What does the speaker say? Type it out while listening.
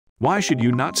Why should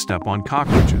you not step on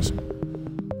cockroaches?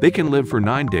 They can live for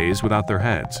 9 days without their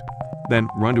heads, then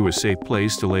run to a safe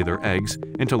place to lay their eggs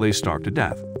until they starve to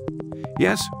death.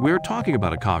 Yes, we are talking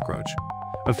about a cockroach.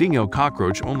 A female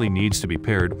cockroach only needs to be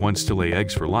paired once to lay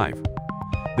eggs for life.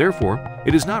 Therefore,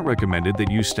 it is not recommended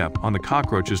that you step on the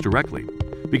cockroaches directly,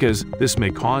 because this may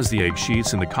cause the egg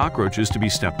sheets in the cockroaches to be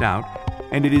stepped out,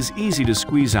 and it is easy to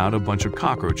squeeze out a bunch of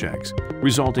cockroach eggs,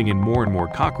 resulting in more and more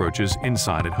cockroaches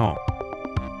inside at home.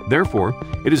 Therefore,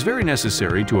 it is very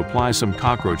necessary to apply some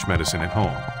cockroach medicine at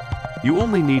home. You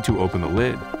only need to open the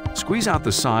lid, squeeze out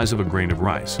the size of a grain of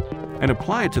rice, and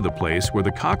apply it to the place where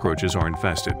the cockroaches are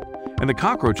infested, and the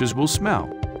cockroaches will smell.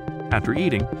 After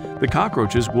eating, the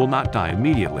cockroaches will not die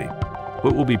immediately,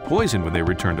 but will be poisoned when they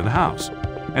return to the house,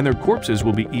 and their corpses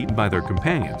will be eaten by their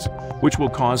companions, which will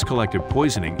cause collective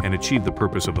poisoning and achieve the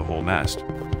purpose of the whole nest.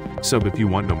 Sub if you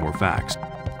want no more facts.